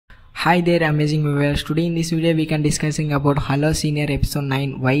Hi there amazing viewers. Today in this video we can discussing about Hello Senior episode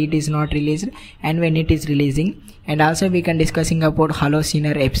 9, why it is not released and when it is releasing, and also we can discussing about Hello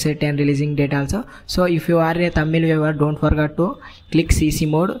Senior episode 10 releasing date also. So if you are a Tamil viewer, don't forget to click CC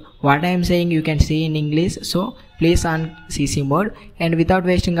mode. What I am saying you can see in English, so please on CC mode. And without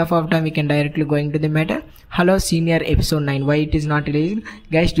wasting of our time, we can directly going to the matter. Hello Senior episode 9, why it is not released?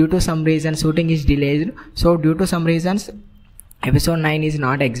 Guys, due to some reason shooting is delayed. So due to some reasons episode 9 is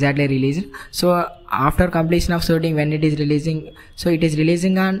not exactly released. So after completion of shooting, when it is releasing, so it is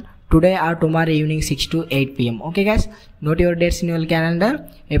releasing on today or tomorrow evening 6 to 8 p.m. Okay guys, note your dates in your calendar.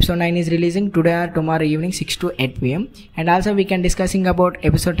 Episode 9 is releasing today or tomorrow evening 6 to 8 p.m. and also we can discussing about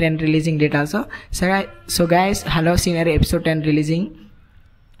episode 10 releasing date also. So guys, Hello Senior episode 10 releasing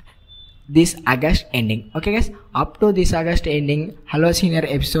this August ending. Okay guys, up to this August ending, Hello Senior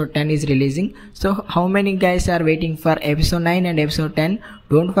episode 10 is releasing. So how many guys are waiting for episode 9 and episode 10?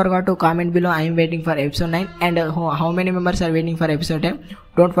 Don't forget to comment below. I am waiting for episode 9. And how many members are waiting for episode 10?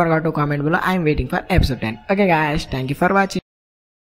 Don't forget to comment below. I am waiting for episode 10. Okay guys, thank you for watching.